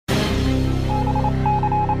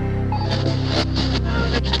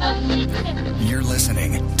You're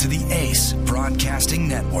listening to the Ace Broadcasting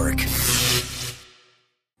Network.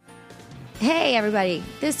 Hey, everybody.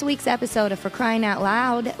 This week's episode of For Crying Out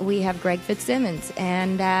Loud, we have Greg Fitzsimmons,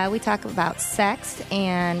 and we talk about sex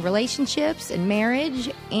and relationships and marriage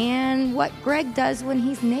and what Greg does when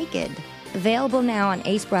he's naked. Available now on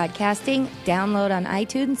Ace Broadcasting. Download on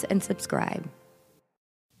iTunes and subscribe.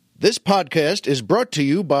 This podcast is brought to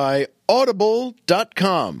you by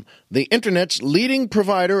Audible.com, the Internet's leading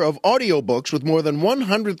provider of audiobooks with more than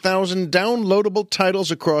 100,000 downloadable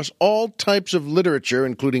titles across all types of literature,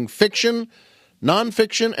 including fiction,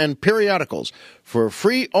 nonfiction, and periodicals. For a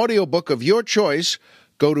free audiobook of your choice,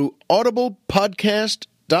 go to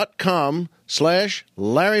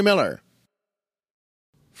audiblepodcast.com/Larry Miller.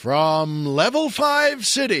 From Level 5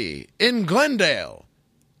 City in Glendale,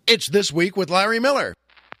 it's This Week with Larry Miller.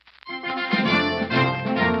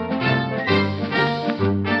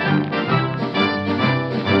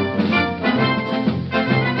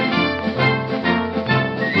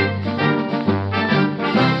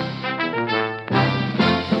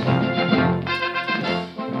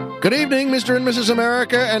 Good evening, Mr. and Mrs.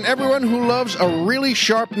 America, and everyone who loves a really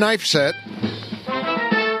sharp knife set.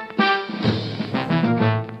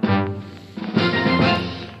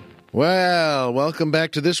 Well, welcome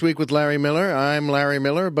back to This Week with Larry Miller. I'm Larry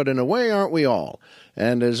Miller, but in a way, aren't we all?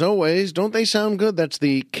 And as always, don't they sound good? That's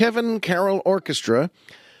the Kevin Carroll Orchestra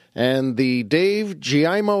and the Dave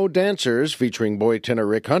Giaimo Dancers, featuring boy tenor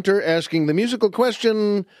Rick Hunter, asking the musical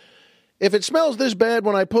question, if it smells this bad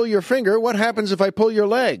when I pull your finger, what happens if I pull your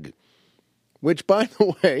leg? Which, by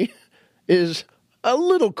the way, is a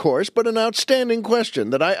little coarse, but an outstanding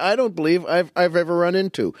question that I don't believe I've ever run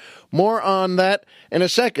into. More on that in a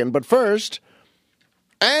second. But first,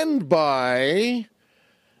 and by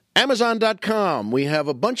Amazon.com. We have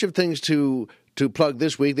a bunch of things to plug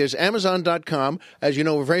this week. There's Amazon.com. As you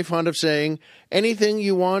know, we're very fond of saying anything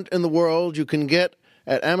you want in the world you can get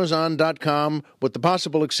at Amazon.com, with the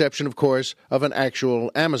possible exception, of course, of an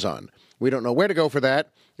actual Amazon. We don't know where to go for that,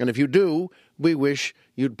 and if you do, we wish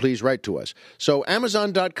you'd please write to us. So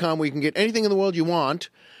Amazon.com, where you can get anything in the world you want,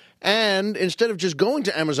 and instead of just going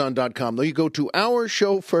to Amazon.com, though, you go to our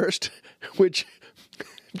show first, which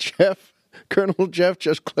Colonel Jeff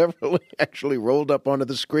just cleverly actually rolled up onto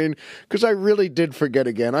the screen, because I really did forget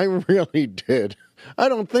again. I really did. I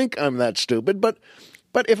don't think I'm that stupid, but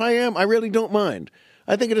if I am, I really don't mind.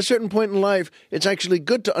 I think at a certain point in life, it's actually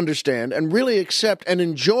good to understand and really accept and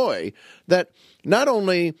enjoy that not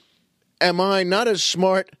only am I not as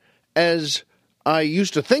smart as I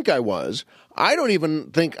used to think I was, I don't even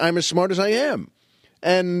think I'm as smart as I am.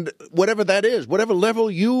 And whatever that is, whatever level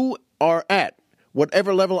you are at,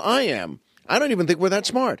 whatever level I am, I don't even think we're that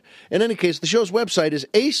smart. In any case, the show's website is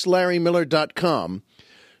acelarrymiller.com.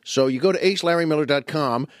 So you go to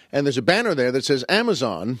acelarrymiller.com, and there's a banner there that says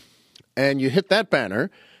Amazon, and you hit that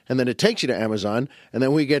banner, and then it takes you to Amazon, and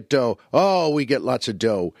then we get dough. Oh, we get lots of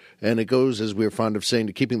dough. And it goes, as we're fond of saying,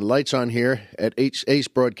 to keeping the lights on here at Ace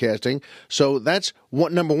Broadcasting. So that's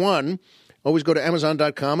number one. Always go to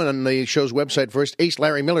Amazon.com, and on the show's website first,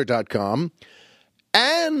 acelarrymiller.com.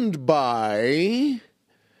 And by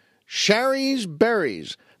Sherry's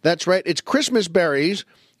Berries. That's right, it's Christmas berries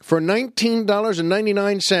for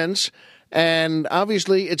 $19.99, and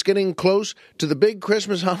obviously it's getting close to the big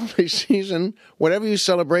Christmas holiday season, whatever you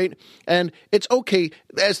celebrate, and it's okay,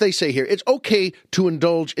 as they say here, it's okay to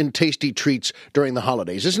indulge in tasty treats during the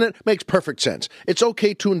holidays, isn't it? Makes perfect sense. It's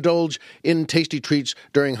okay to indulge in tasty treats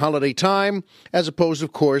during holiday time, as opposed,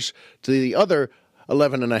 of course, to the other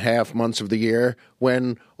 11 and a half months of the year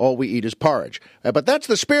when all we eat is porridge. But that's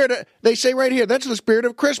the spirit, they say right here, that's the spirit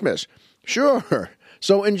of Christmas. Sure.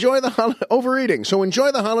 So enjoy the overeating. So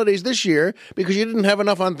enjoy the holidays this year because you didn't have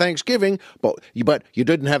enough on Thanksgiving, but you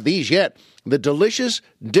didn't have these yet. The delicious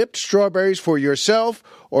dipped strawberries for yourself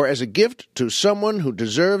or as a gift to someone who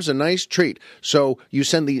deserves a nice treat. So you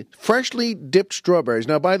send the freshly dipped strawberries.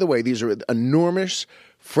 Now, by the way, these are enormous,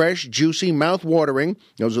 fresh, juicy, mouth-watering.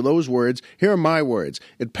 Those are those words. Here are my words.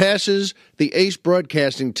 It passes the Ace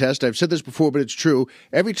Broadcasting test. I've said this before, but it's true.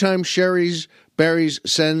 Every time Sherry's Berries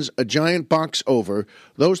sends a giant box over,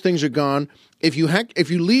 those things are gone. If you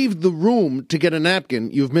leave the room to get a napkin,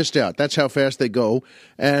 you've missed out. That's how fast they go.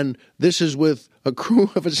 And this is with a crew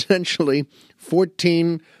of essentially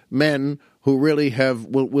 14 men who really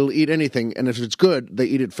will eat anything, and if it's good, they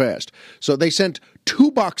eat it fast. So they sent 2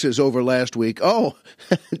 boxes over last week. Oh,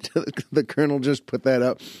 the Colonel just put that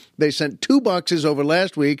up. They sent 2 boxes over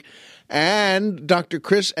last week, and Dr.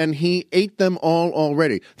 Chris and he ate them all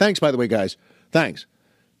already. Thanks, by the way, guys. Thanks.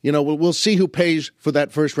 You know, we'll see who pays for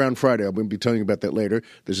that first round Friday. I'm going to be telling you about that later.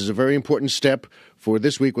 This is a very important step for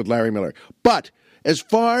this week with Larry Miller. But as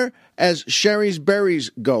far as Sherry's berries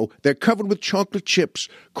go, they're covered with chocolate chips,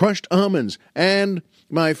 crushed almonds, and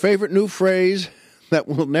my favorite new phrase that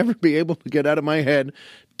will never be able to get out of my head,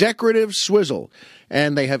 decorative swizzle.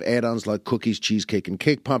 And they have add-ons like cookies, cheesecake, and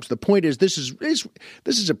cake pops. The point is, this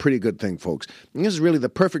is a pretty good thing, folks. And this is really the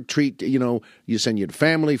perfect treat. You know, you send your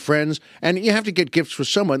family, friends, and you have to get gifts for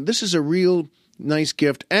someone. This is a real nice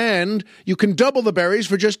gift, and you can double the berries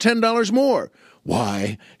for just $10 more.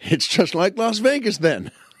 Why, it's just like Las Vegas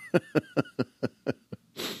then.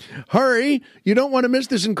 Hurry, you don't want to miss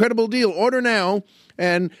this incredible deal. Order now.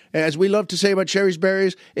 And as we love to say about Sherry's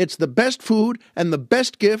Berries, it's the best food and the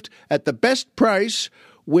best gift at the best price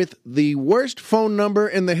with the worst phone number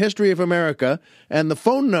in the history of America. And the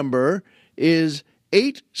phone number is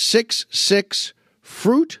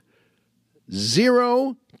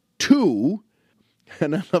 866-FRUIT-02.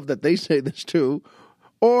 And I love that they say this too.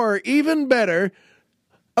 Or even better,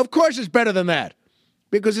 of course it's better than that.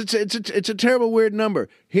 Because it's a terrible, weird number.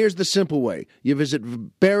 Here's the simple way. You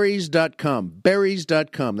visit berries.com.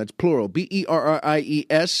 Berries.com. That's plural.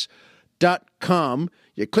 BERRIES.com.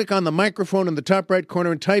 You click on the microphone in the top right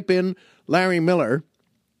corner and type in Larry Miller.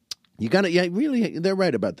 You got to, yeah, really, they're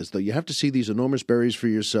right about this, though. You have to see these enormous berries for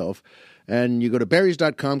yourself. And you go to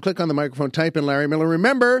berries.com, click on the microphone, type in Larry Miller.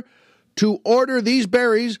 Remember to order these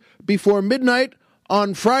berries before midnight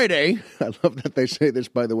on Friday. I love that they say this,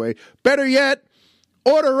 by the way. Better yet,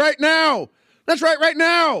 order right now. That's right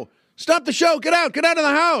now. Stop the show. Get out of the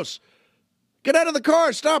house. Get out of the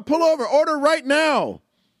car. Stop. Pull over. Order right now.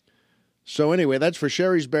 So anyway, that's for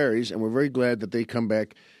Sherry's Berries, and we're very glad that they come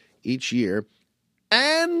back each year.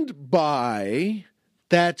 And by,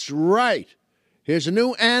 that's right. Here's a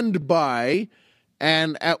new and by,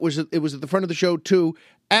 and it was at the front of the show too,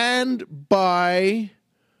 and by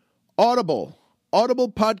Audible.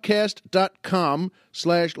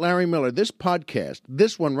 audiblepodcast.com/Larry Miller. This podcast,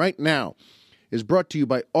 this one right now, is brought to you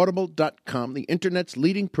by audible.com, the internet's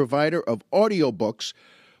leading provider of audiobooks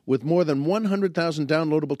with more than 100,000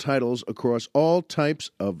 downloadable titles across all types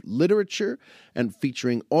of literature and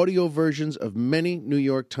featuring audio versions of many New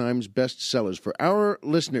York Times bestsellers. For our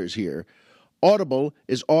listeners here, Audible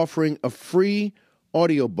is offering a free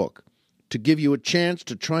audiobook to give you a chance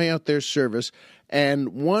to try out their service. And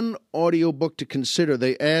one audiobook to consider,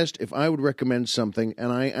 they asked if I would recommend something,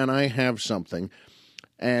 and I have something.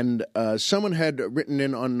 And someone had written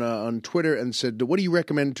in on Twitter and said, what do you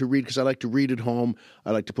recommend to read? Because I like to read at home.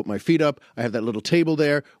 I like to put my feet up. I have that little table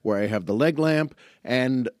there where I have the leg lamp.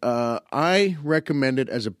 And I recommend it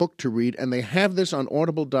as a book to read. And they have this on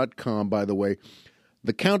audible.com, by the way.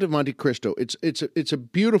 The Count of Monte Cristo. It's a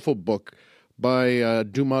beautiful book by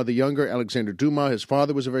Dumas the Younger, Alexander Dumas. His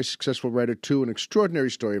father was a very successful writer, too, an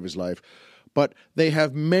extraordinary story of his life. But they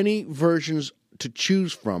have many versions to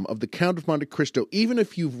choose from of The Count of Monte Cristo. Even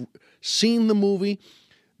if you've seen the movie,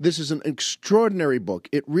 this is an extraordinary book.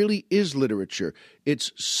 It really is literature.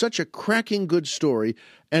 It's such a cracking good story,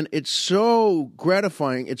 and it's so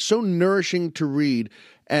gratifying. It's so nourishing to read,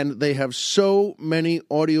 and they have so many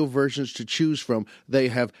audio versions to choose from. They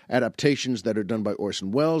have adaptations that are done by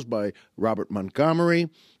Orson Welles, by Robert Montgomery,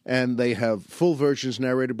 and they have full versions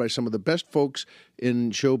narrated by some of the best folks in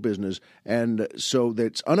show business. And so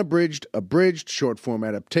it's unabridged, abridged, short-form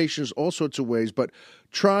adaptations, all sorts of ways. But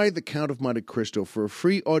try The Count of Monte Cristo for a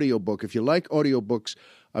free audiobook. If you like audiobooks,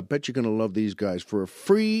 I bet you're going to love these guys. For a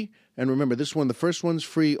free, and remember, this one, the first one's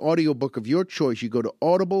free, audiobook of your choice, you go to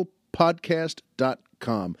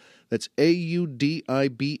audiblepodcast.com. That's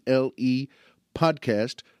AUDIBLE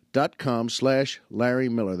podcast.com/Larry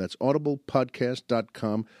Miller. That's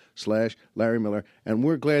audiblepodcast.com/Larry Miller. And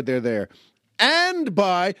we're glad they're there. And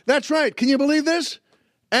by, that's right, can you believe this?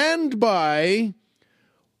 And by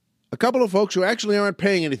a couple of folks who actually aren't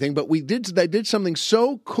paying anything, but they did something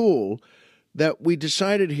so cool that we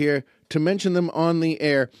decided here to mention them on the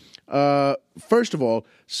air. First of all,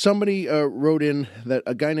 somebody wrote in that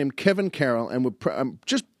a guy named Kevin Carroll, and I'm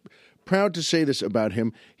just proud to say this about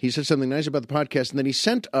him. He said something nice about the podcast, and then he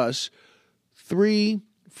sent us 3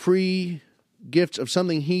 free gifts of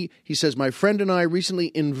something he says, my friend and I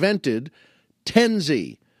recently invented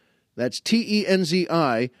Tenzi. That's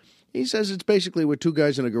Tenzi. He says it's basically we're 2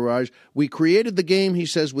 guys in a garage. We created the game, he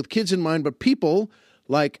says, with kids in mind, but people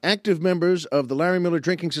like active members of the Larry Miller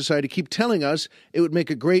Drinking Society keep telling us it would make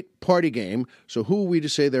a great party game. So who are we to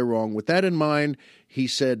say they're wrong? With that in mind, he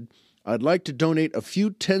said, I'd like to donate a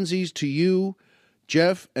few Tenzis to you,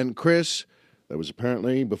 Jeff, and Chris. That was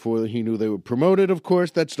apparently before he knew they were promoted, of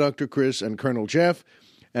course. That's Dr. Chris and Colonel Jeff.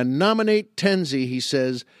 and nominate Tenzi, he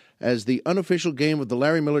says, as the unofficial game of the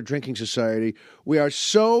Larry Miller Drinking Society. We are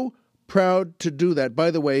so proud to do that.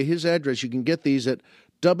 By the way, his address, you can get these at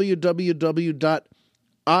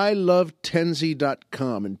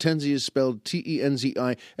www.ilovetenzi.com, and Tenzi is spelled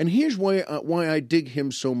Tenzi. And here's why I dig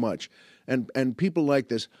him so much. And people like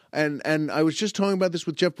this. And I was just talking about this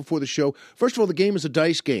with Jeff before the show. First of all, the game is a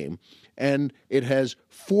dice game, and it has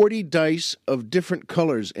 40 dice of different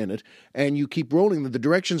colors in it, and you keep rolling them. The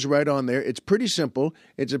directions are right on there. It's pretty simple.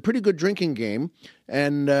 It's a pretty good drinking game,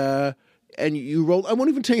 and you roll. I won't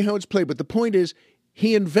even tell you how it's played, but the point is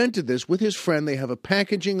he invented this with his friend. They have a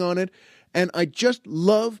packaging on it, and I just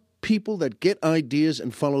love people that get ideas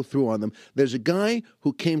and follow through on them. There's a guy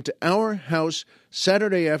who came to our house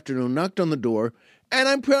Saturday afternoon, knocked on the door, and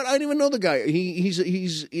I'm proud. I didn't even know the guy.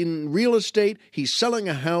 He's in real estate. He's selling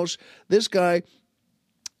a house. This guy,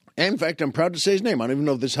 and in fact, I'm proud to say his name. I don't even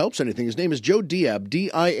know if this helps anything. His name is Joe Diab,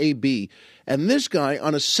 D-I-A-B. And this guy,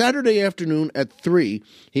 on a Saturday afternoon at 3,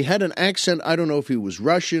 he had an accent. I don't know if he was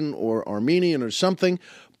Russian or Armenian or something,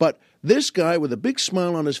 but this guy with a big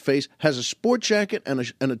smile on his face has a sport jacket and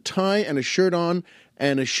a tie and a shirt on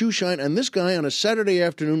and a shoe shine. And this guy on a Saturday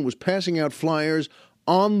afternoon was passing out flyers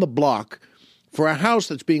on the block for a house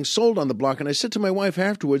that's being sold on the block. And I said to my wife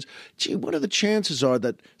afterwards, gee, what are the chances are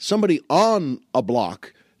that somebody on a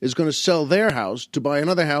block is going to sell their house to buy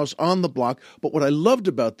another house on the block? But what I loved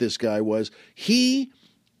about this guy was he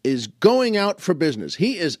is going out for business.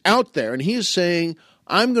 He is out there and he is saying,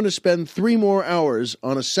 I'm going to spend 3 more hours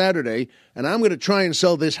on a Saturday, and I'm going to try and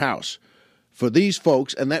sell this house for these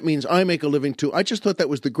folks, and that means I make a living too. I just thought that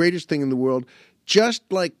was the greatest thing in the world, just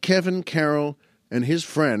like Kevin Carroll and his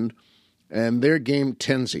friend and their game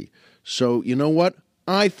Tenzi. So you know what?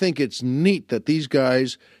 I think it's neat that these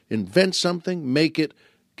guys invent something, make it,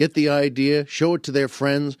 get the idea, show it to their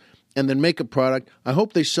friends, and then make a product. I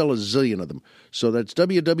hope they sell a zillion of them. So that's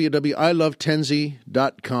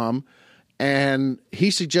www.ilovetenzi.com. And he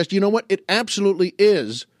suggests, you know what? It absolutely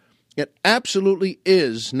is now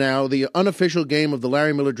the unofficial game of the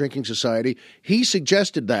Larry Miller Drinking Society. He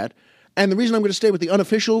suggested that. And the reason I'm going to stay with the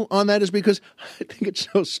unofficial on that is because I think it's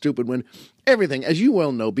so stupid when everything, as you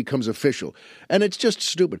well know, becomes official. And it's just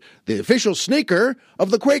stupid. The official sneaker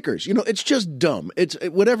of the Quakers. You know, it's just dumb. It's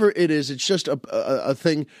whatever it is, it's just a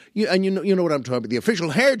thing. You know what I'm talking about. The official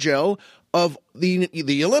hair gel of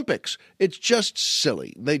the Olympics. It's just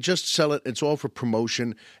silly. They just sell it. It's all for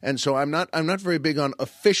promotion. And so I'm not very big on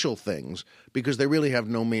official things because they really have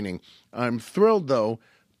no meaning. I'm thrilled, though,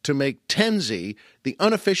 to make Tenzi the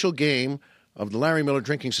unofficial game of the Larry Miller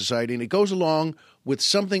Drinking Society, and it goes along with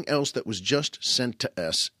something else that was just sent to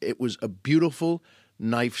us. It was a beautiful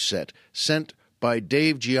knife set sent by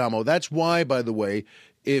Dave Giamo. That's why, by the way,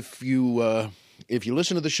 if you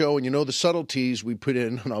listen to the show and you know the subtleties we put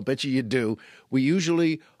in, and I'll bet you do, we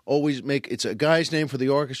usually always it's a guy's name for the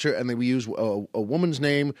orchestra, and then we use a woman's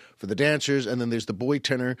name for the dancers, and then there's the boy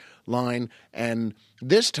tenor line. And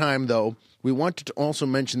this time, though, we wanted to also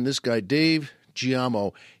mention this guy, Dave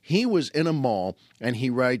Giamo. He was in a mall, and he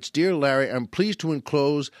writes, Dear Larry, I'm pleased to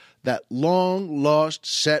enclose that long-lost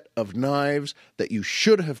set of knives that you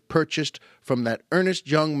should have purchased from that earnest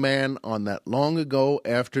young man on that long-ago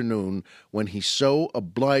afternoon when he so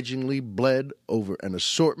obligingly bled over an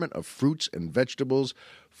assortment of fruits and vegetables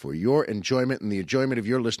for your enjoyment and the enjoyment of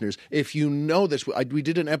your listeners. If you know this, we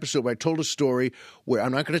did an episode where I told a story where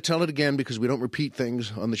I'm not going to tell it again because we don't repeat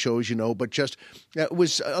things on the show, as you know, but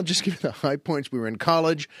I'll just give you the high points. We were in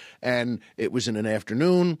college, and it was in an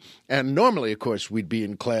afternoon, and normally, of course, we'd be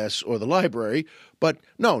in class or the library, but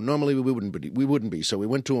no, normally we wouldn't be. So we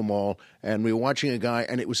went to a mall, and we were watching a guy,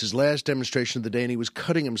 and it was his last demonstration of the day, and he was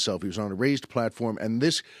cutting himself. He was on a raised platform, and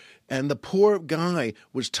the poor guy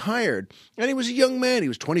was tired, and he was a young man. He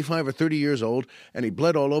was 25 or 30 years old, and he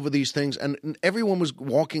bled all over these things, and everyone was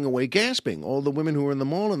walking away gasping, all the women who were in the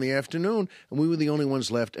mall in the afternoon, and we were the only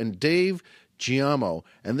ones left. And Dave Giamo,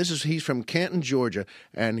 and he's from Canton, Georgia,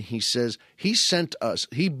 and he says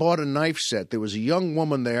he bought a knife set. There was a young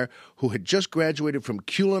woman there who had just graduated from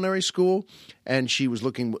culinary school, and she was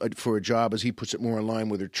looking for a job, as he puts it, more in line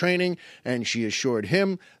with her training, and she assured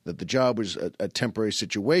him that the job was a temporary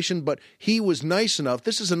situation, but he was nice enough.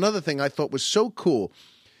 This is another thing I thought was so cool.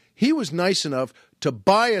 He was nice enough to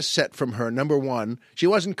buy a set from her, number one. She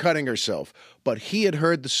wasn't cutting herself, but he had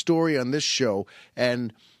heard the story on this show,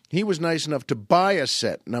 and he was nice enough to buy a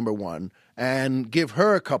set, number one, and give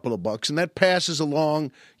her a couple of bucks, and that passes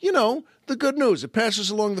along, the good news. It passes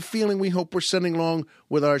along the feeling we hope we're sending along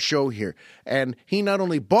with our show here. And he not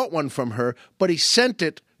only bought one from her, but he sent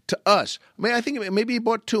it to us. I think maybe he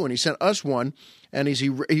bought two, and he sent us one, and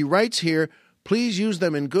he writes here, Please use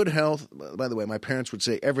them in good health. By the way, my parents would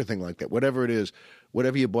say everything like that. Whatever it is,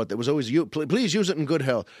 whatever you bought, that was always you. Please use it in good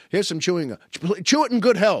health. Here's some chewing. Chew it in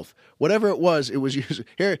good health. Whatever it was used.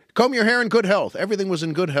 Here, comb your hair in good health. Everything was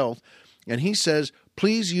in good health. And he says,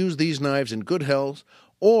 please use these knives in good health.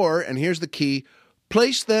 Or, and here's the key,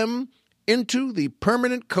 place them into the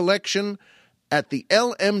permanent collection at the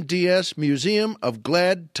LMDS Museum of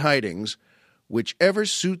Glad Tidings, whichever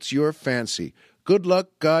suits your fancy. Good luck,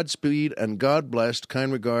 Godspeed, and God bless.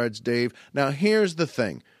 Kind regards, Dave. Now, here's the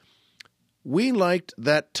thing. We liked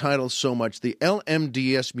that title so much, the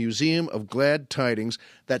LMDS Museum of Glad Tidings.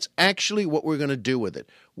 That's actually what we're going to do with it.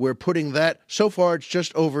 We're putting that, so far it's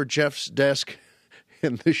just over Jeff's desk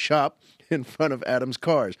in the shop in front of Adam's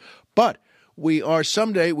cars. But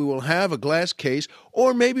someday we will have a glass case,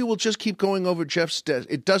 or maybe we'll just keep going over Jeff's desk.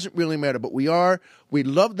 It doesn't really matter, but we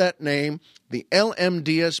love that name, the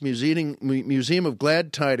LMDS Museum of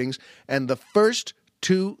Glad Tidings, and the first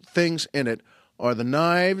two things in it are the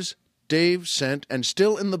knives Dave sent, and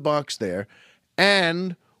still in the box there,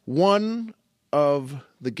 and one of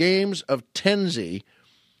the games of Tenzi,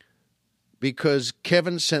 because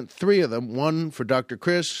Kevin sent 3 of them, one for Dr.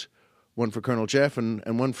 Chris, one for Colonel Jeff,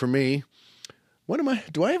 and one for me.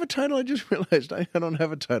 Do I have a title? I just realized I don't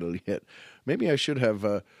have a title yet. Maybe I should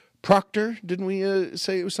have Proctor. Didn't we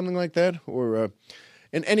say it was something like that? Or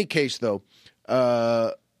in any case, though,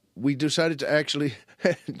 we decided to actually,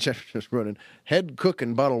 Jeff just wrote in, head cook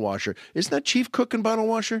and bottle washer. Isn't that chief cook and bottle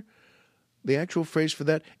washer? The actual phrase for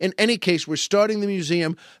that? In any case, we're starting the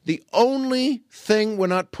museum. The only thing we're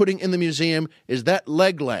not putting in the museum is that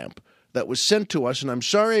leg lamp that was sent to us, and I'm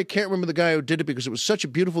sorry I can't remember the guy who did it because it was such a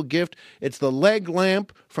beautiful gift. It's the leg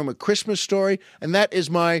lamp from A Christmas Story, and that is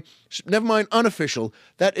my, never mind unofficial,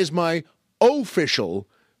 that is my official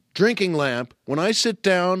drinking lamp. When I sit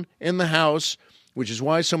down in the house, which is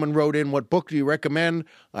why someone wrote in, what book do you recommend?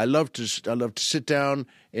 I love to sit down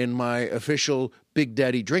in my official Big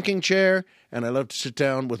Daddy drinking chair, and I love to sit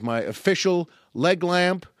down with my official leg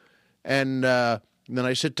lamp, and then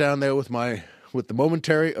I sit down there with the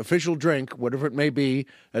momentary official drink, whatever it may be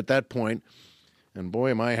at that point, and boy,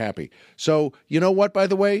 am I happy. So, you know what, by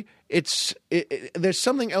the way? There's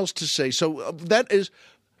something else to say. So that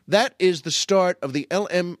is the start of the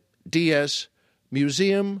LMDS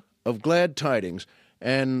Museum of Glad Tidings.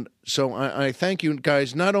 And so I thank you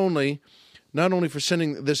guys not only for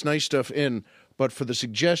sending this nice stuff in, but for the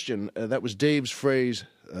suggestion. That was Dave's phrase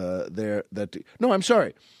there. No, I'm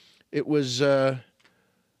sorry. It was... it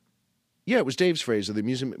was Dave's phrase of the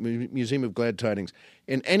Museum of Glad Tidings.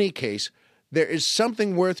 In any case, there is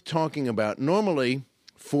something worth talking about. Normally,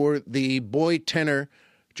 for the boy tenor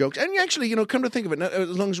jokes, and actually, come to think of it,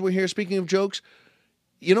 as long as we're here speaking of jokes,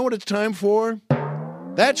 you know what it's time for?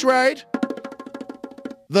 That's right.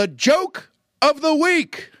 The Joke of the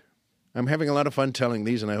Week. I'm having a lot of fun telling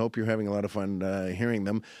these, and I hope you're having a lot of fun hearing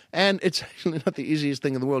them. And it's actually not the easiest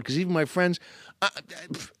thing in the world, because even my friends,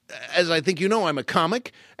 as I think you know, I'm a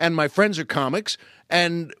comic, and my friends are comics,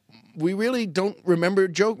 and we really don't remember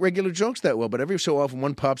regular jokes that well, but every so often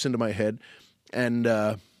one pops into my head, and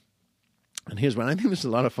here's one. I think this is a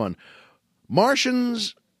lot of fun.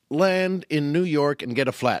 Martians land in New York and get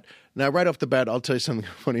a flat. Now, right off the bat, I'll tell you something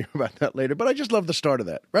funny about that later, but I just love the start of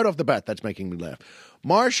that. Right off the bat, that's making me laugh.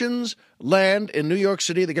 Martians land in New York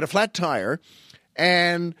City. They get a flat tire,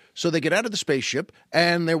 and so they get out of the spaceship,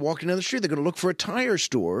 and they're walking down the street. They're going to look for a tire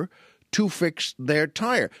store to fix their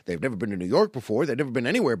tire. They've never been to New York before. They've never been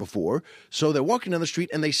anywhere before. So they're walking down the street,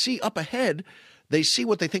 and they see up ahead, they see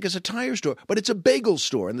what they think is a tire store, but it's a bagel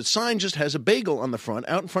store, and the sign just has a bagel on the front,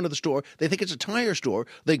 out in front of the store. They think it's a tire store.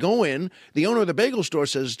 They go in. The owner of the bagel store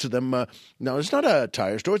says to them, no, it's not a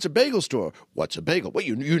tire store. It's a bagel store. What's a bagel? What,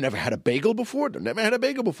 you never had a bagel before? Never had a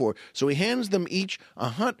bagel before. So he hands them each a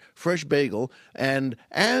hot, fresh bagel, and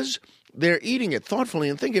as they're eating it thoughtfully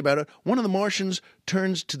and thinking about it, one of the Martians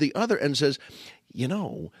turns to the other and says,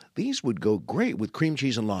 these would go great with cream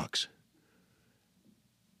cheese and lox.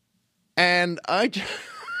 And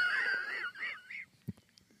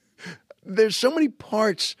there's so many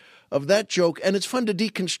parts of that joke, and it's fun to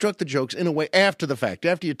deconstruct the jokes in a way after the fact,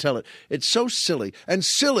 after you tell it. It's so silly, and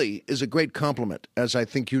silly is a great compliment, as I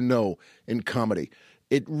think you know, in comedy.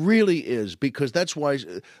 It really is, because that's why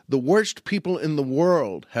the worst people in the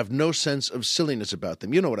world have no sense of silliness about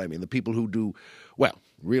them. You know what I mean? The people who do,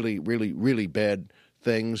 really, really, really bad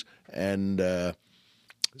things, and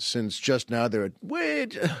since just now they're a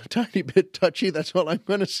tiny bit touchy, that's all I'm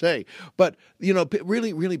going to say. But,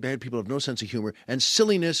 really, really bad people have no sense of humor, and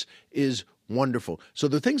silliness is Wonderful. So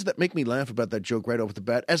the things that make me laugh about that joke right off the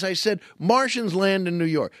bat, as I said, Martians land in New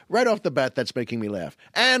York. Right off the bat, that's making me laugh.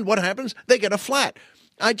 And what happens? They get a flat.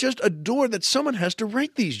 I just adore that someone has to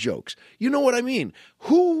write these jokes. You know what I mean?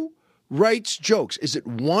 Who writes jokes? Is it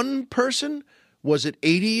one person? Was it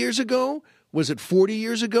 80 years ago? Was it 40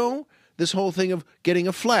 years ago? This whole thing of getting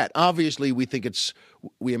a flat. Obviously,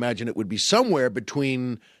 we imagine it would be somewhere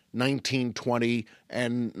between 1920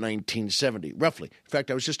 and 1970, roughly. In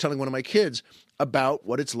fact, I was just telling one of my kids about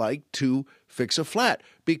what it's like to fix a flat,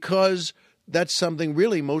 because that's something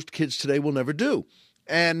really most kids today will never do.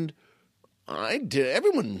 And I did.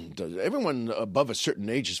 Everyone does. Everyone above a certain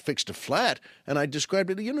age has fixed a flat, and I described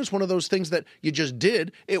it. It's one of those things that you just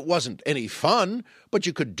did. It wasn't any fun, but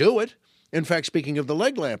you could do it. In fact, speaking of the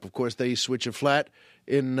leg lamp, of course, they switch a flat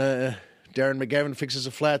in. Darren McGavin fixes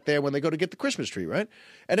a flat there when they go to get the Christmas tree, right?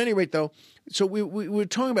 At any rate, though, so we were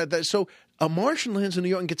talking about that. So a Martian lands in New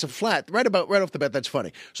York and gets a flat right off the bat. That's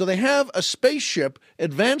funny. So they have a spaceship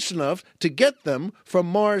advanced enough to get them from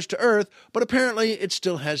Mars to Earth, but apparently it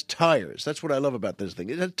still has tires. That's what I love about this thing.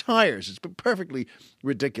 It has tires. It's perfectly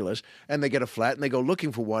ridiculous. And they get a flat and they go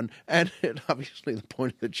looking for one. And obviously the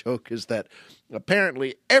point of the joke is that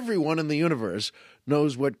apparently everyone in the universe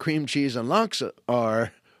knows what cream cheese and lox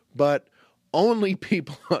are, but only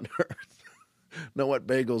people on Earth know what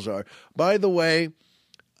bagels are. By the way,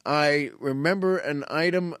 I remember an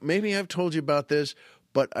item, maybe I've told you about this,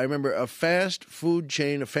 but I remember a fast food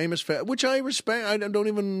chain, a famous which I respect. I don't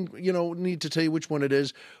even, need to tell you which one it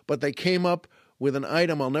is, but they came up with an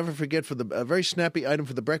item I'll never forget, a very snappy item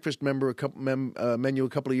for the breakfast menu a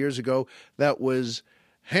couple of years ago, that was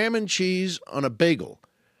ham and cheese on a bagel.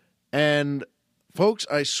 And folks,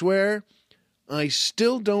 I swear, I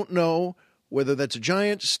still don't know whether that's a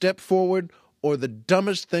giant step forward or the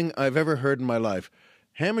dumbest thing I've ever heard in my life.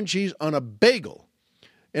 Ham and cheese on a bagel.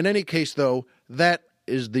 In any case, though, that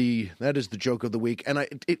is the joke of the week. And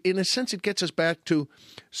in a sense, it gets us back to,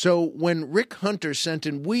 so when Rick Hunter sent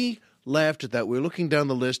in, we laughed at that. We were looking down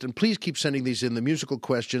the list, and please keep sending these in, the musical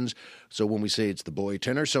questions. So when we say it's the boy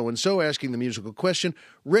tenor, so-and-so asking the musical question,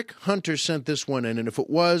 Rick Hunter sent this one in, and if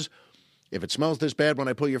it smells this bad when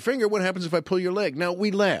I pull your finger, what happens if I pull your leg? Now,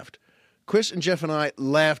 we laughed. Chris and Jeff and I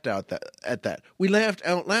laughed at that. We laughed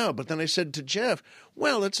out loud, but then I said to Jeff,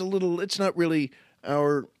 well, it's not really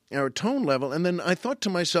our tone level. And then I thought to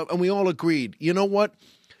myself, and we all agreed, you know what?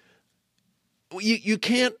 You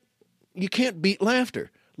can't beat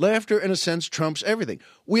laughter. Laughter, in a sense, trumps everything.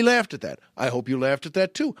 We laughed at that. I hope you laughed at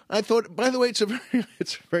that, too. I thought, by the way, it's a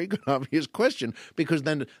very good, obvious question, because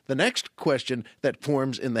then the next question that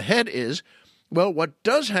forms in the head is, well, what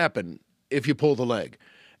does happen if you pull the leg?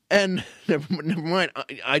 And never mind,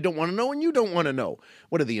 I don't want to know, and you don't want to know.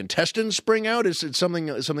 What, do the intestines spring out? Is it something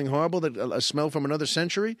horrible, that a smell from another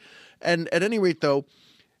century? And at any rate, though,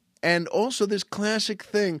 and also this classic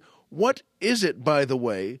thing, what is it, by the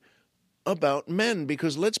way, about men?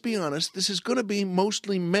 Because let's be honest, this is going to be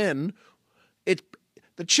mostly men.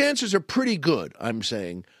 The chances are pretty good, I'm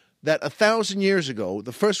saying, that 1,000 years ago,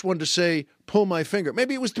 the first one to say, pull my finger,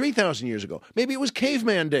 maybe it was 3,000 years ago, maybe it was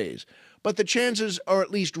caveman days, but the chances are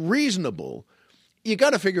at least reasonable. You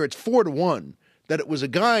got to figure it's 4-1 that it was a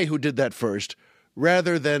guy who did that first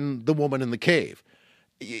rather than the woman in the cave.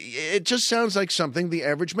 It just sounds like something the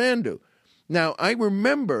average man do. Now, I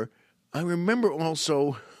remember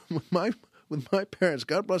also with my parents,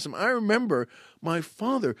 God bless them, I remember my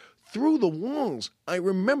father through the walls. I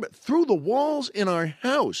remember through the walls in our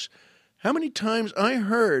house, how many times I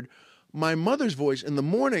heard my mother's voice in the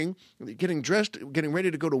morning, getting dressed, getting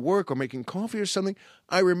ready to go to work or making coffee or something.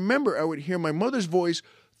 I remember I would hear my mother's voice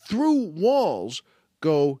through walls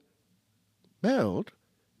go, Belt,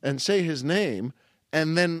 and say his name,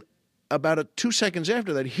 and then about 2 seconds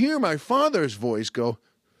after that, hear my father's voice go,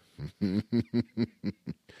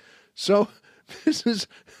 So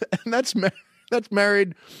that's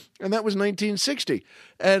married, and that was 1960.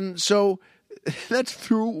 And so that's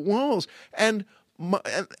through walls. And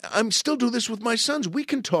I'm still do this with my sons. We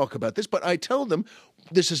can talk about this, but I tell them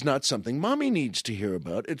this is not something Mommy needs to hear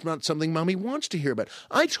about. It's not something Mommy wants to hear about.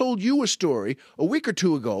 I told you a story a week or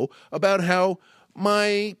two ago about how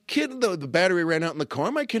my kid, the battery ran out in the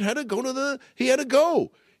car. My kid had to go he had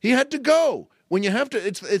to go. When you have to,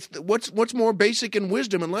 it's what's more basic in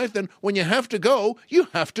wisdom in life than when you have to go, you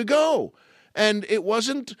have to go. And it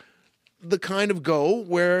wasn't the kind of go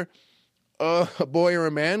where a boy or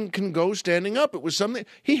a man can go standing up. It was something,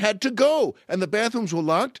 he had to go, and the bathrooms were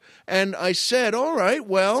locked, and I said, all right,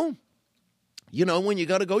 well, when you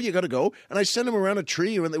got to go, you got to go. And I sent him around a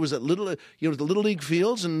tree, and there was the Little League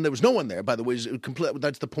fields, and there was no one there, by the way.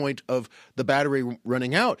 That's the point of the battery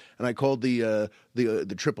running out. And I called the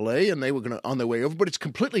AAA, and they were on their way over, but it's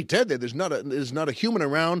completely dead there. There's not a human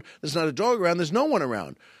around. There's not a dog around. There's no one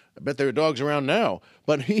around. I bet there are dogs around now.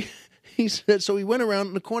 But he said, so he went around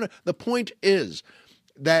in the corner. The point is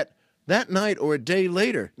that night or a day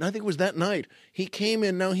later, and I think it was that night, he came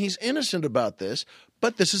in. Now, he's innocent about this,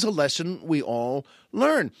 but this is a lesson we all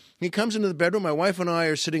learn. He comes into the bedroom. My wife and I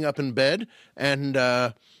are sitting up in bed, and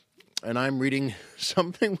I'm reading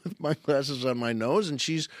something with my glasses on my nose, and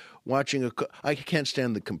she's watching I can't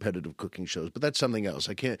stand the competitive cooking shows, but that's something else.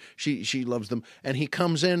 I can't. She loves them, and he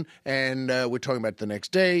comes in, and we're talking about the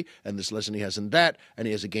next day, and this lesson he has in that, and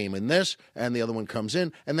he has a game in this, and the other one comes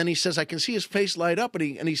in, and then he says, I can see his face light up,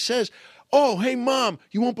 and he says, oh, hey, Mom,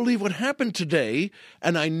 you won't believe what happened today.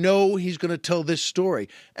 And I know he's going to tell this story.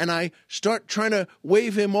 And I start trying to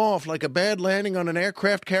wave him off like a bad landing on an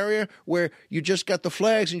aircraft carrier where you just got the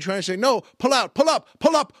flags and you're trying to say, no, pull out, pull up,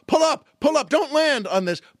 pull up, pull up, pull up, don't land on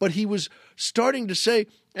this. But he was starting to say,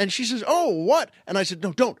 and she says, oh, what? And I said,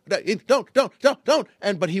 no, don't.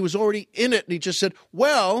 But he was already in it. And he just said,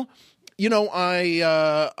 well,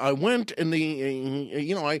 I went in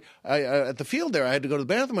the, I at the field there. I had to go to the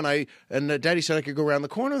bathroom, and Daddy said I could go around the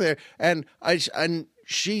corner there, and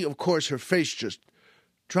she, of course, her face just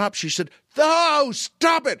dropped. She said, "Oh,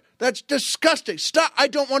 stop it! That's disgusting! Stop! I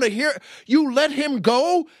don't want to hear. You let him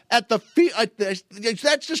go at the field.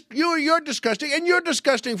 That's just you're disgusting, and you're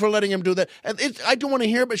disgusting for letting him do that. And I don't want to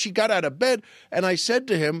hear." But she got out of bed, and I said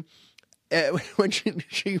to him, when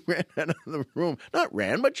she ran out of the room, not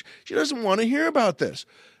ran, but she doesn't want to hear about this.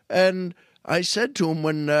 And I said to him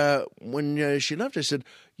when she left, I said,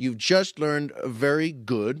 you've just learned a very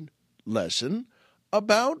good lesson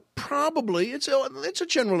about probably, it's a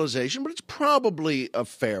generalization, but it's probably a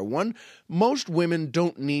fair one. Most women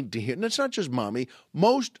don't need to hear, and it's not just Mommy,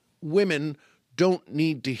 most women don't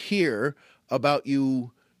need to hear about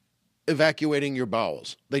you evacuating your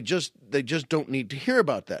bowels. They just don't need to hear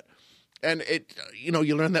about that. And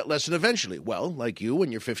you learn that lesson eventually. Well, like you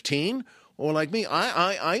when you're 15, or like me,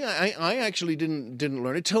 I actually didn't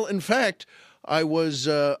learn it till, in fact, I was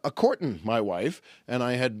courting my wife, and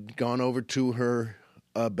I had gone over to her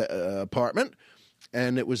apartment,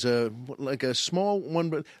 and it was like a small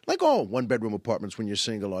like all one-bedroom apartments when you're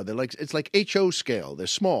single are. It's like HO scale. They're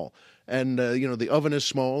small. And, the oven is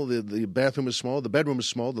small, the bathroom is small, the bedroom is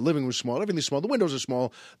small, the living room is small, everything's small, the windows are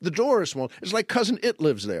small, the door is small. It's like Cousin It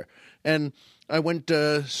lives there. And I went,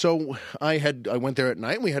 I went there at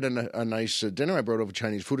night, and we had a nice dinner. I brought over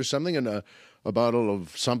Chinese food or something and a bottle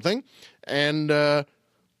of something. And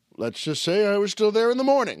let's just say I was still there in the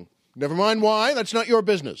morning. Never mind why, that's not your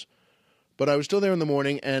business. But I was still there in the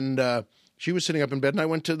morning, and she was sitting up in bed, and I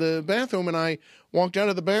went to the bathroom, and I walked out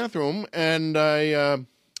of the bathroom, and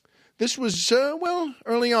this was,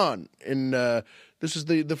 early on. This is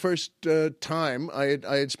the first time I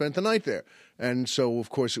had spent the night there. And so,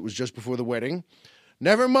 of course, it was just before the wedding.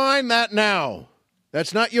 Never mind that now.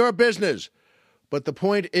 That's not your business. But the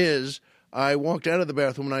point is, I walked out of the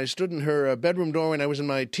bathroom, and I stood in her bedroom doorway, and I was in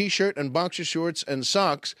my T-shirt and boxer shorts and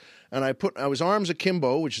socks, and I was arms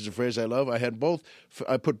akimbo, which is a phrase I love.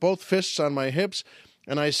 I put both fists on my hips,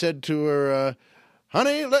 and I said to her,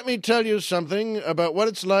 honey, let me tell you something about what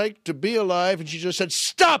it's like to be alive. And she just said,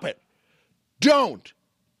 stop it. Don't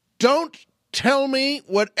tell me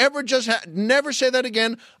whatever just happened. Never say that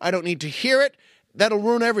again. I don't need to hear it. That'll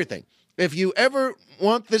ruin everything. If you ever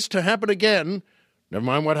want this to happen again, never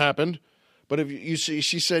mind what happened, but if you see,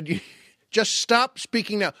 she said, just stop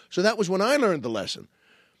speaking now. So that was when I learned the lesson.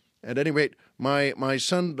 At any rate, my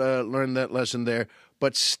son learned that lesson there,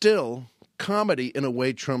 but still, comedy in a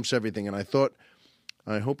way trumps everything. And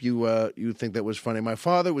I hope you think that was funny. My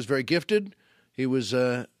father was very gifted. He was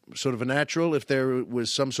sort of a natural. If there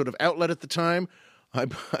was some sort of outlet at the time, I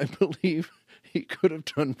believe he could have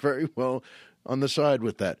done very well on the side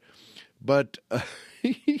with that. But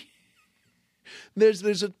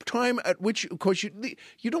there's a time at which, of course,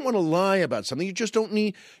 you don't want to lie about something. You just don't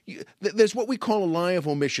need. There's what we call a lie of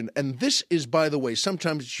omission, and this is, by the way,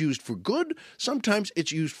 sometimes it's used for good, sometimes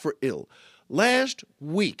it's used for ill. Last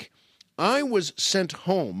week, I was sent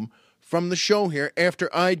home from the show here after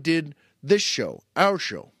I did this show, our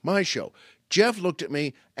show, my show. Jeff looked at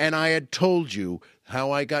me, and I had told you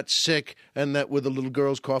how I got sick, and that with the little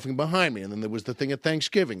girls coughing behind me. And then there was the thing at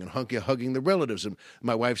Thanksgiving and hugging the relatives. And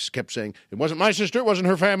my wife kept saying, it wasn't my sister, it wasn't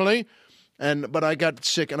her family. But I got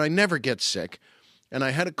sick, and I never get sick. And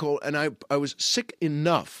I had a cold, and I was sick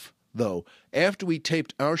enough though. After we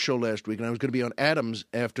taped our show last week, and I was going to be on Adam's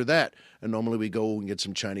after that, and normally we go and get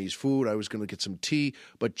some Chinese food. I was going to get some tea.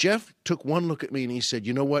 But Jeff took one look at me and he said,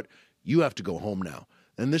 you know what? You have to go home now.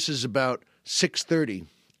 And this is about 6:30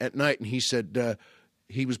 at night. And he said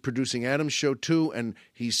he was producing Adam's show too. And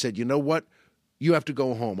he said, you know what? You have to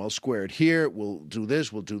go home. I'll square it here. We'll do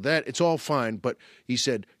this. We'll do that. It's all fine. But he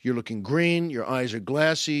said, you're looking green. Your eyes are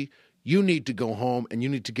glassy. You need to go home and you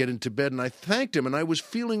need to get into bed. And I thanked him, and I was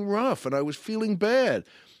feeling rough and I was feeling bad.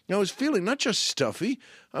 I was feeling not just stuffy,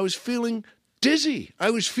 I was feeling dizzy. I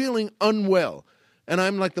was feeling unwell. And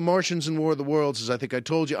I'm like the Martians in War of the Worlds, as I think I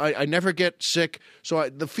told you. I never get sick, so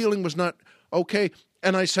the feeling was not okay.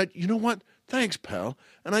 And I said, you know what? Thanks, pal.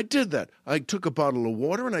 And I did that. I took a bottle of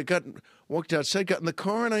water and I walked outside, got in the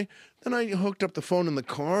car, and then I hooked up the phone in the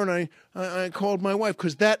car and I called my wife,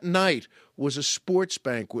 because that night was a sports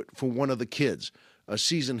banquet for one of the kids. A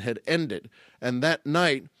season had ended. And that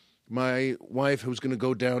night, my wife, who was going to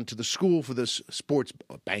go down to the school for this sports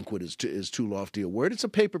banquet, is too lofty a word. It's a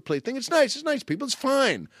paper plate thing. It's nice, people. It's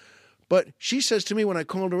fine. But she says to me when I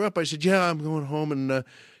called her up, I said, yeah, I'm going home. And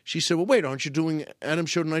she said, well, wait, aren't you doing Adam's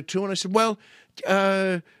show tonight too? And I said, well,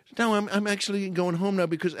 no, I'm actually going home now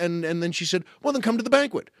because, and then she said, well, then come to the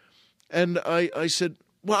banquet. And I said,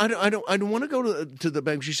 well, I don't want to go to the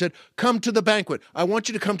banquet. She said, come to the banquet. I want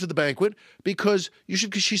you to come to the banquet because you should,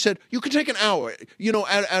 because she said, you can take an hour,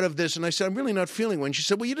 out of this. And I said, I'm really not feeling well. And she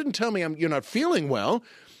said, well, you didn't tell me you're not feeling well.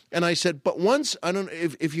 And I said, but once,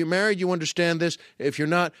 if you're married, you understand this. If you're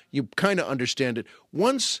not, you kind of understand it.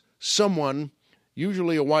 Once someone,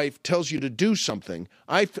 usually a wife, tells you to do something,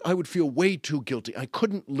 I would feel way too guilty. I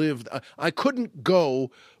couldn't live. I couldn't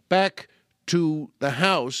go back to the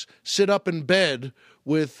house, sit up in bed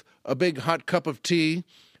with a big hot cup of tea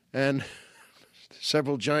and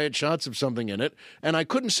several giant shots of something in it. And I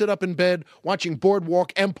couldn't sit up in bed watching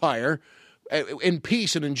Boardwalk Empire in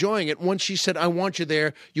peace and enjoying it. Once she said, I want you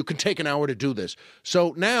there, you can take an hour to do this.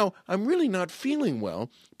 So now I'm really not feeling well,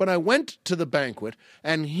 but I went to the banquet,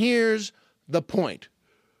 and here's the point.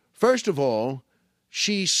 First of all,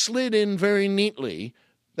 she slid in very neatly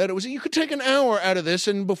that it was, you could take an hour out of this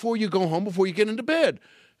and before you go home, before you get into bed.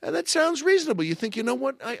 And that sounds reasonable. You think, you know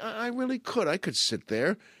what, I really could. I could sit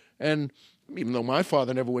there, and even though my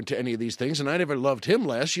father never went to any of these things, and I never loved him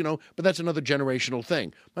less, but that's another generational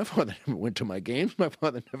thing. My father never went to my games. My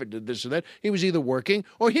father never did this or that. He was either working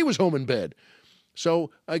or he was home in bed.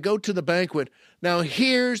 So I go to the banquet. Now,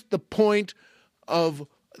 here's the point of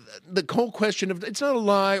the whole question of, it's not a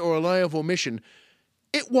lie or a lie of omission.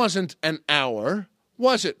 It wasn't an hour,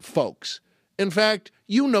 was it, folks? In fact,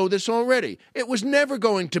 you know this already. It was never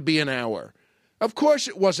going to be an hour. Of course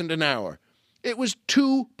it wasn't an hour. It was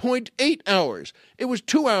 2.8 hours. It was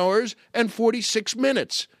 2 hours and 46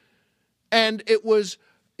 minutes. And it was,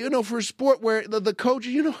 for a sport where the coach,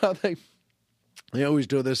 how they always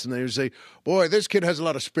do this, and they say, boy, this kid has a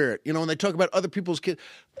lot of spirit. When they talk about other people's kids.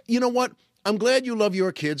 You know what? I'm glad you love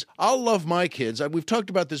your kids. I'll love my kids. We've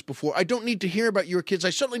talked about this before. I don't need to hear about your kids. I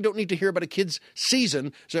certainly don't need to hear about a kid's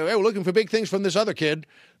season. So, hey, we're looking for big things from this other kid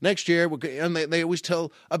next year. And they always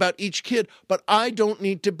tell about each kid. But I don't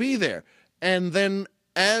need to be there. And then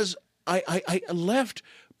as I left,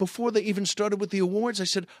 before they even started with the awards, I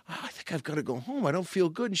said, I think I've got to go home. I don't feel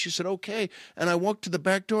good. And she said, okay. And I walked to the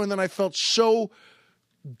back door, and then I felt so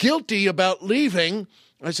guilty about leaving.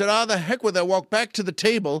 I said, the heck with it. I walked back to the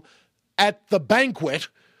table at the banquet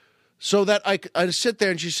so that I sit there.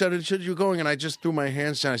 And she said, you're going? And I just threw my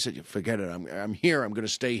hands down. I said, forget it. I'm here. I'm going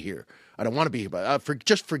to stay here. I don't want to be here, but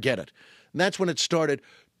just forget it. And that's when it started.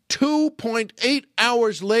 2.8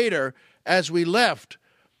 hours later, as we left,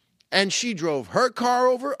 and she drove her car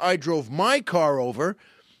over, I drove my car over,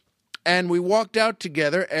 and we walked out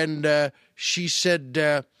together, and she said,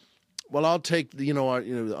 well, I'll take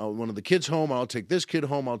one of the kids home, I'll take this kid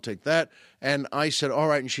home, I'll take that. And I said, all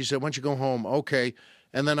right. And she said, why don't you go home? Okay.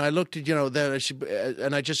 And then I looked at,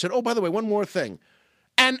 and I just said, oh, by the way, one more thing.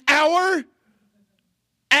 An hour?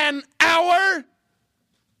 An hour?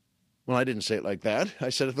 Well, I didn't say it like that. I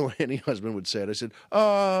said it the way any husband would say it. I said,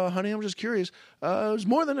 honey, I'm just curious. It was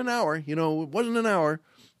more than an hour. It wasn't an hour.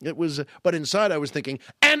 It was, but inside I was thinking,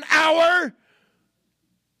 an hour?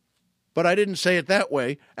 But I didn't say it that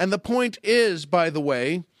way. And the point is, by the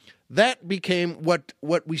way, that became what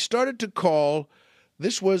we started to call,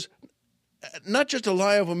 this was not just a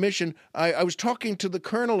lie of omission. I was talking to the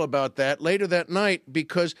colonel about that later that night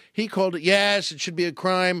because he called it, yes, it should be a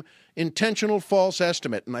crime, intentional false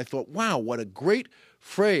estimate. And I thought, wow, what a great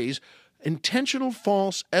phrase, intentional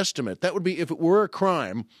false estimate. That would be if it were a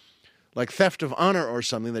crime. like theft of honor or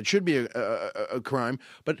something that should be a crime.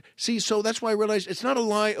 But see, so that's why I realized it's not a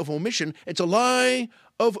lie of omission. It's a lie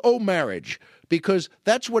of marriage, because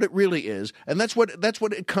that's what it really is, and that's what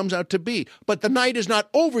it comes out to be. But the night is not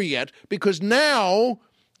over yet, because now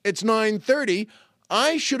it's 9:30.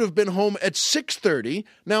 I should have been home at 6:30.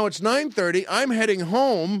 Now it's 9:30. I'm heading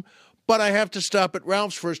home, but I have to stop at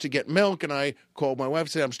Ralph's first to get milk. And I called my wife and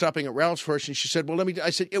said, I'm stopping at Ralph's first. And she said, well, I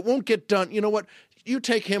said, it won't get done. You know what? You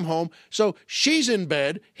take him home. So she's in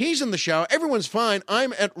bed. He's in the shower. Everyone's fine.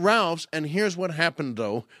 I'm at Ralph's. And here's what happened,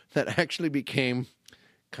 though, that actually became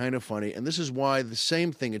kind of funny. And this is why the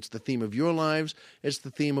same thing. It's the theme of your lives. It's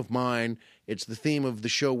the theme of mine. It's the theme of the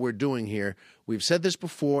show we're doing here. We've said this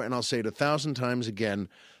before, and I'll say it 1,000 times again,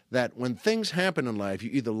 that when things happen in life, you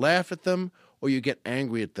either laugh at them or you get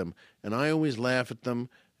angry at them. And I always laugh at them,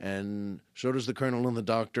 and so does the Colonel and the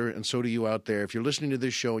Doctor, and so do you out there. If you're listening to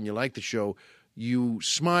this show and you like the show, you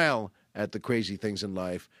smile at the crazy things in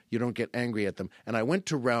life. You don't get angry at them. And I went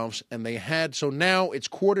to Ralph's, and they had, so now it's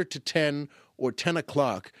 9:45 or 10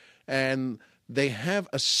 o'clock, and they have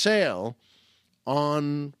a sale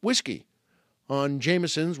on whiskey, on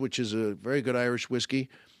Jameson's, which is a very good Irish whiskey,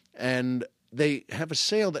 and they have a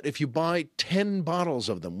sale that if you buy 10 bottles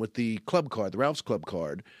of them with the club card, the Ralph's Club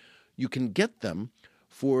card, you can get them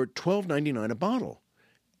for $12.99 a bottle.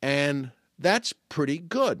 And that's pretty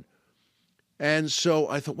good. And so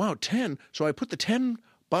I thought, wow, 10. So I put the 10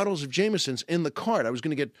 bottles of Jameson's in the cart. I was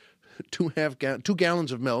going to get 2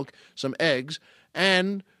 gallons of milk, some eggs,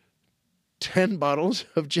 and 10 bottles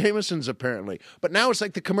of Jameson's, apparently. But now it's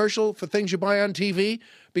like the commercial for things you buy on TV,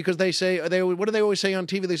 because they say, what do they always say on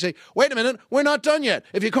TV? They say, wait a minute, we're not done yet.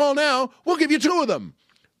 If you call now, we'll give you 2 of them.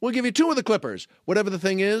 We'll give you 2 of the clippers, whatever the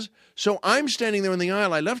thing is. So I'm standing there in the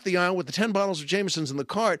aisle. I left the aisle with the 10 bottles of Jameson's in the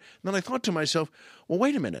cart. And then I thought to myself, well,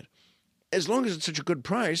 wait a minute. As long as it's such a good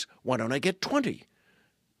price, why don't I get 20?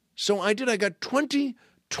 So I did. I got 20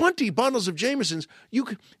 bottles of Jameson's.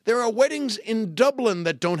 There are weddings in Dublin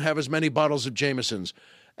that don't have as many bottles of Jameson's.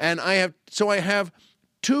 And I have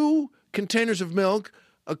 2 containers of milk,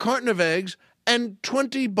 a carton of eggs, and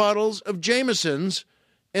 20 bottles of Jameson's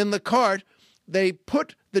in the cart. They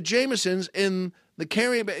put the Jameson's in the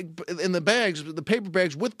carry bag, in the bags, the paper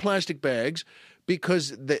bags with plastic bags,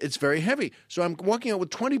 because it's very heavy. So I'm walking out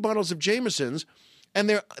with 20 bottles of Jameson's, and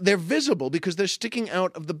they're visible because they're sticking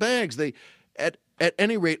out of the bags. At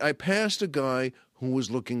any rate, I passed a guy who was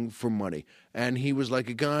looking for money, and he was like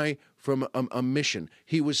a guy from a mission.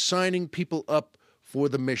 He was signing people up for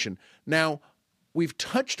the mission. Now, we've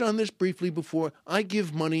touched on this briefly before. I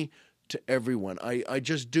give money to everyone. I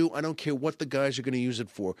just do. I don't care what the guys are going to use it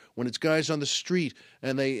for. When it's guys on the street,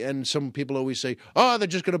 and some people always say, oh, they're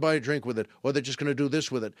just going to buy a drink with it, or they're just going to do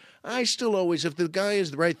this with it. I still always, if the guy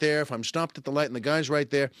is right there, if I'm stopped at the light and the guy's right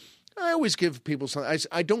there, I always give people something.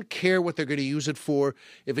 I don't care what they're going to use it for.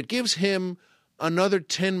 If it gives him another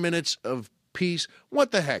 10 minutes of peace,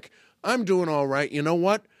 what the heck? I'm doing all right. You know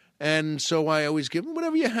what? And so I always give him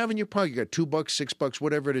whatever you have in your pocket. You got $2, $6,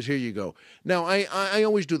 whatever it is. Here you go. Now, I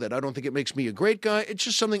always do that. I don't think it makes me a great guy. It's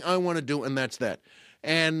just something I want to do, and that's that.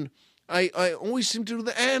 And I always seem to do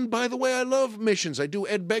that. And by the way, I love missions. I do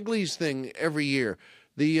Ed Begley's thing every year,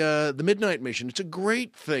 the Midnight Mission. It's a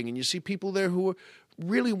great thing, and you see people there who are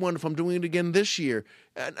really wonderful. I'm doing it again this year.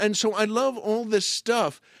 And so I love all this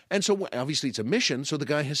stuff. And so obviously it's a mission, so the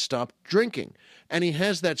guy has stopped drinking. And he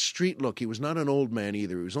has that street look. He was not an old man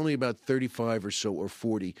either. He was only about 35 or so, or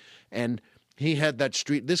 40. And he had that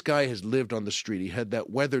street. This guy has lived on the street. He had that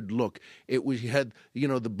weathered look. He had,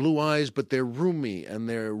 the blue eyes, but they're roomy and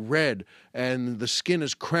they're red. And the skin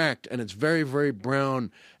is cracked and it's very, very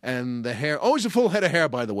brown. And the hair, always a full head of hair,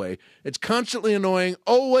 by the way. It's constantly annoying.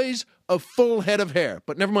 Always a full head of hair.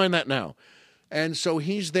 But never mind that now. And so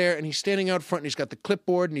he's there, and he's standing out front, and he's got the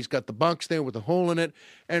clipboard, and he's got the box there with a hole in it.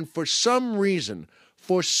 And for some reason,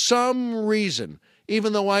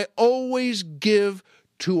 even though I always give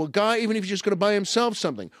to a guy, even if he's just going to buy himself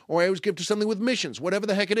something, or I always give to something with missions, whatever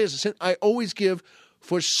the heck it is, I always give.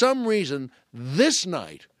 For some reason, this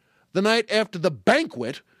night, the night after the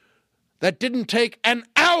banquet, that didn't take an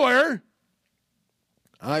hour,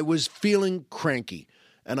 I was feeling cranky,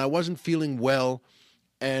 and I wasn't feeling well,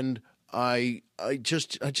 and I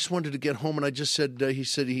just wanted to get home, and I just said,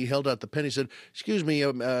 he held out the pen. He said, excuse me,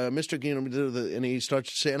 Mr. Guinness, and he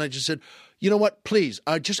starts to say, and I just said, you know what, please,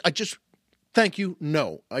 I just, thank you,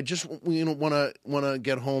 no. I just, want to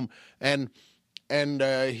get home. And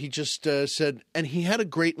he just said, and he had a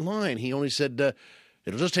great line. He only said,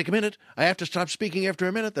 it'll just take a minute. I have to stop speaking after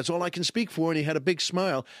a minute. That's all I can speak for. And he had a big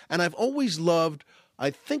smile. And I've always loved, I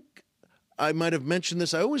think I might have mentioned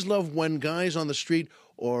this, I always love when guys on the street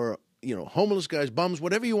or homeless guys, bums,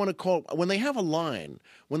 whatever you want to call it, when they have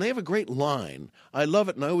a great line, I love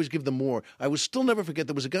it, and I always give them more. I will still never forget,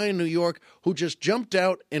 there was a guy in New York who just jumped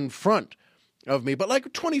out in front of me, but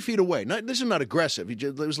like 20 feet away. This is not aggressive.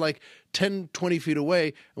 It was like 10, 20 feet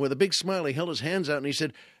away, and with a big smile, he held his hands out, and he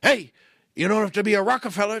said, "Hey, you don't have to be a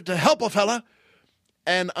Rockefeller to help a fella."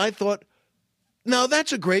 And I thought, now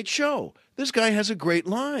that's a great show. This guy has a great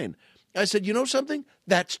line. I said, you know something?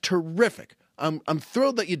 That's terrific. I'm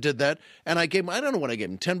thrilled that you did that. And I gave him, I don't know what I gave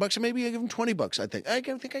him, $10, or maybe I gave him $20, I think. I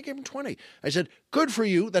think I gave him 20. I said, good for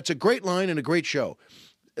you. That's a great line and a great show.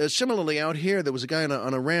 Similarly, out here, there was a guy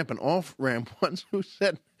on a ramp, an off-ramp once, who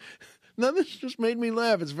said, now this just made me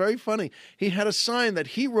laugh. It's very funny. He had a sign that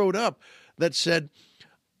he wrote up that said,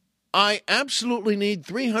 "I absolutely need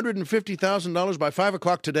 $350,000 by 5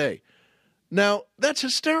 o'clock today." Now, that's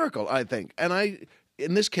hysterical, I think. And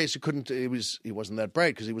in this case, he wasn't that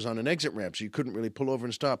bright because he was on an exit ramp, so you couldn't really pull over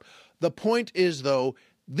and stop. The point is, though,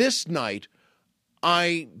 this night,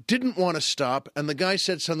 I didn't want to stop, and the guy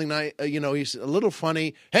said something, he's a little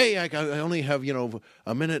funny. Hey, I only have,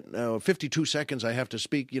 a minute, 52 seconds I have to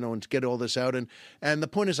speak, and to get all this out. And the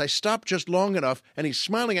point is, I stopped just long enough, and he's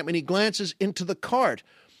smiling at me, and he glances into the cart.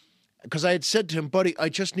 Because I had said to him, buddy, I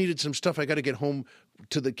just needed some stuff. I got to get home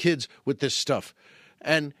to the kids with this stuff.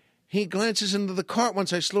 And he glances into the cart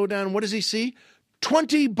once I slow down. What does he see?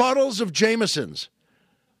 20 bottles of Jamesons.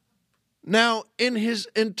 Now, in his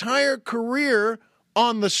entire career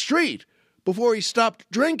on the street, before he stopped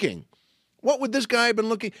drinking, what would this guy have been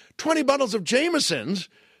looking? 20 bottles of Jamesons?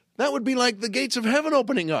 That would be like the gates of heaven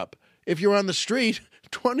opening up. If you're on the street,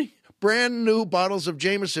 20 brand new bottles of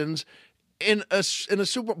Jamesons in a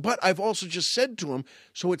super. But I've also just said to him,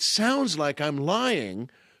 so it sounds like I'm lying,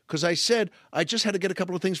 because I said I just had to get a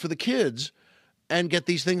couple of things for the kids and get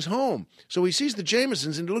these things home. So he sees the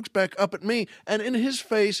Jamesons and he looks back up at me, and in his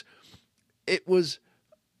face,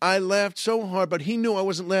 I laughed so hard, but he knew I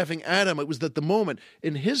wasn't laughing at him. It was that the moment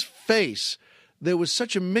in his face, there was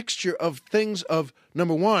such a mixture of things of,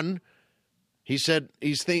 number one, he said,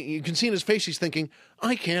 you can see in his face, he's thinking,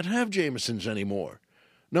 I can't have Jamesons anymore.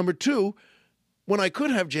 Number two, when I could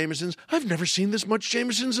have Jamesons, I've never seen this much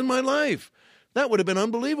Jamesons in my life. That would have been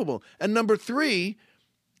unbelievable. And number three,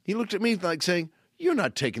 he looked at me like saying, you're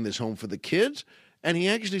not taking this home for the kids. And he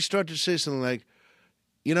actually started to say something like,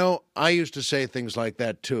 I used to say things like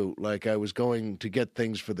that too, like I was going to get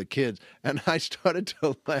things for the kids. And I started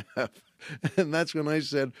to laugh. And that's when I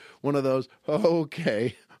said one of those,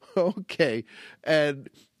 okay. And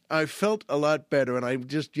I felt a lot better, and I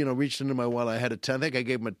just, reached into my wallet. I had a 10. I think I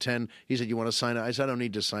gave him a 10. He said, you want to sign up? I said, I don't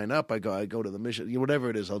need to sign up. I go to the mission. Whatever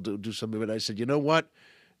it is, I'll do something of it. I said, you know what?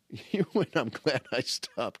 I'm glad I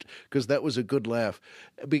stopped, because that was a good laugh.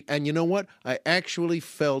 And you know what? I actually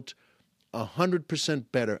felt 100%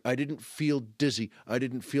 better. I didn't feel dizzy. I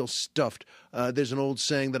didn't feel stuffed. There's an old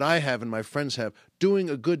saying that I have and my friends have. Doing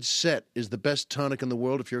a good set is the best tonic in the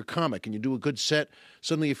world. If you're a comic and you do a good set,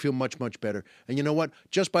 suddenly you feel much, much better. And you know what?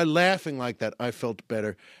 Just by laughing like that, I felt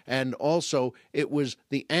better. And also, it was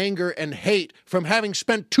the anger and hate from having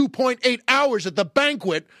spent 2.8 hours at the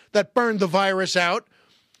banquet that burned the virus out.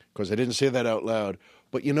 Because I didn't say that out loud.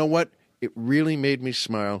 But you know what? It really made me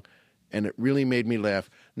smile, and it really made me laugh.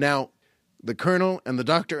 Now, the Colonel and the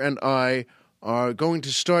Doctor and I are going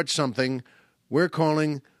to start something we're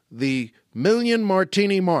calling the Million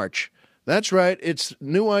Martini March. That's right. It's a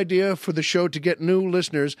new idea for the show to get new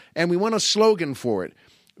listeners, and we want a slogan for it.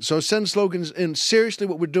 So send slogans in. Seriously,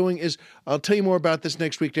 what we're doing is, I'll tell you more about this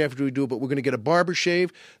next week after we do it, but we're going to get a barber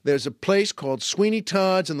shave. There's a place called Sweeney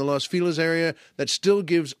Todd's in the Los Feliz area that still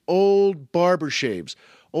gives old barber shaves.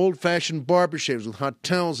 Old-fashioned barber shaves with hot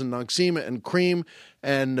towels and Noxzema and cream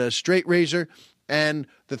and straight razor. And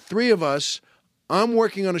the three of us, I'm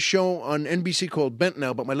working on a show on NBC called Bent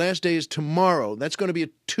Now, but my last day is tomorrow. That's going to be a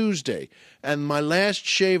Tuesday. And my last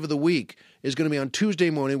shave of the week is going to be on Tuesday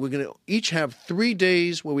morning. We're going to each have 3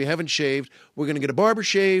 days where we haven't shaved. We're going to get a barber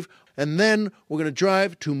shave, and then we're going to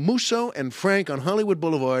drive to Musso and Frank on Hollywood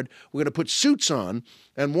Boulevard. We're going to put suits on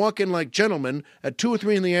and walk in like gentlemen at 2 or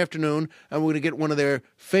 3 in the afternoon, and we're going to get one of their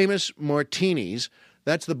famous martinis.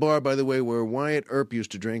 That's the bar, by the way, where Wyatt Earp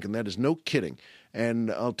used to drink, and that is no kidding.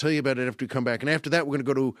 And I'll tell you about it after we come back. And after that, we're going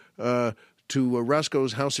to go to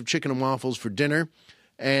Roscoe's House of Chicken and Waffles for dinner.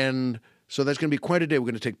 And so that's going to be quite a day. We're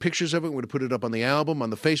going to take pictures of it. We're going to put it up on the album, on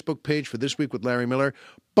the Facebook page for This Week with Larry Miller.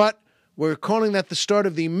 But we're calling that the start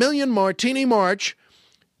of the Million Martini March,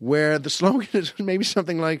 where the slogan is maybe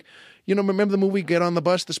something like, remember the movie Get on the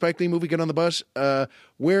Bus, the Spike Lee movie Get on the Bus?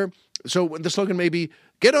 So the slogan may be,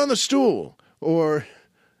 get on the stool, or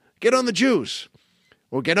get on the juice,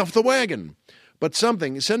 or get off the wagon. but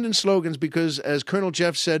something. Send in slogans because, as Colonel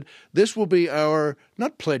Jeff said, this will be our,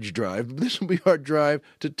 not pledge drive, but this will be our drive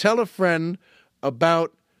to tell a friend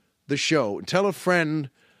about the show. Tell a friend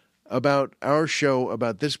about our show,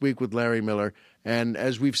 about This Week with Larry Miller. And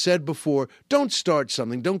as we've said before, don't start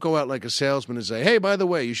something. Don't go out like a salesman and say, hey, by the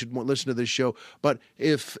way, you should listen to this show. But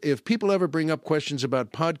if people ever bring up questions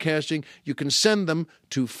about podcasting, you can send them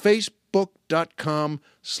to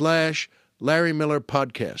facebook.com/Larry Miller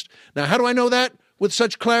Podcast. Now, how do I know that with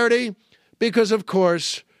such clarity? Because, of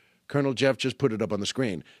course, Colonel Jeff just put it up on the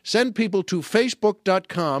screen. Send people to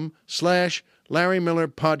facebook.com/Larry Miller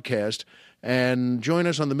Podcast and join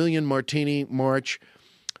us on the Million Martini March.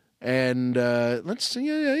 And let's see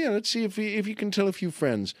if you can tell a few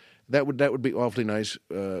friends. That would be awfully nice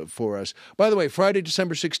for us. By the way, Friday,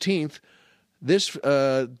 December 16th, this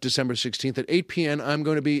December 16th at 8 p.m., I'm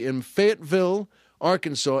going to be in Fayetteville,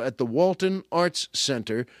 Arkansas at the Walton Arts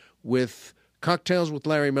Center with Cocktails with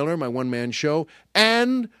Larry Miller, my one-man show,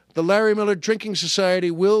 and the Larry Miller Drinking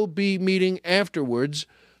Society will be meeting afterwards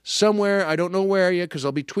somewhere. I don't know where yet because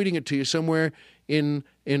I'll be tweeting it to you somewhere in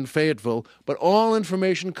Fayetteville. But all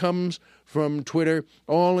information comes from Twitter.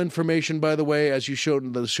 All information, by the way, as you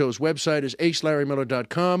showed, the show's website is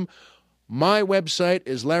acelarrymiller.com. My website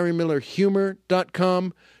is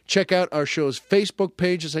larrymillerhumor.com. Check out our show's Facebook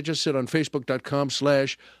page, as I just said, on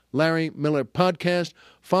facebook.com/Larry Miller Podcast.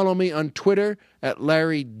 Follow me on Twitter at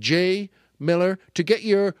Larry J. Miller to get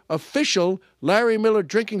your official Larry Miller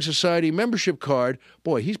Drinking Society membership card.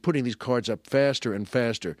 Boy, he's putting these cards up faster and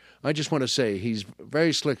faster. I just want to say he's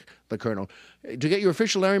very slick, the Colonel. To get your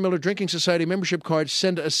official Larry Miller Drinking Society membership card,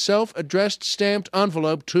 send a self-addressed stamped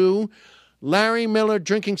envelope to Larry Miller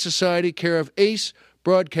Drinking Society, care of Ace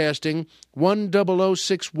Broadcasting,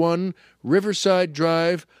 10061 Riverside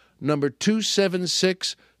Drive, number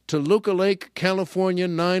 276, Toluca Lake, California,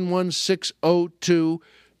 91602,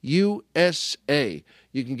 USA.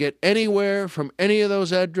 You can get anywhere from any of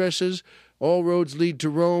those addresses. All roads lead to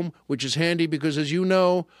Rome, which is handy because, as you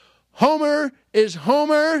know, Homer is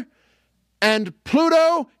Homer and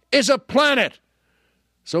Pluto is a planet.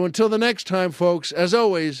 So until the next time, folks, as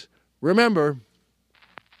always, remember,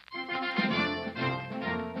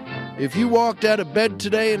 if you walked out of bed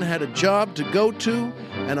today and had a job to go to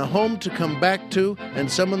and a home to come back to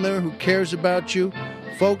and someone there who cares about you,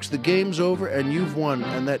 folks, the game's over and you've won,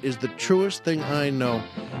 and that is the truest thing I know.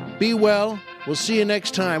 Be well. We'll see you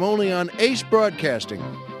next time, only on Ace Broadcasting.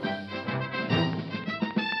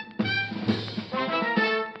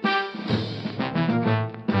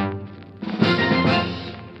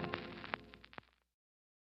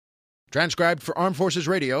 Transcribed for Armed Forces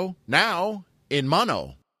Radio, now in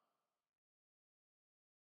mono.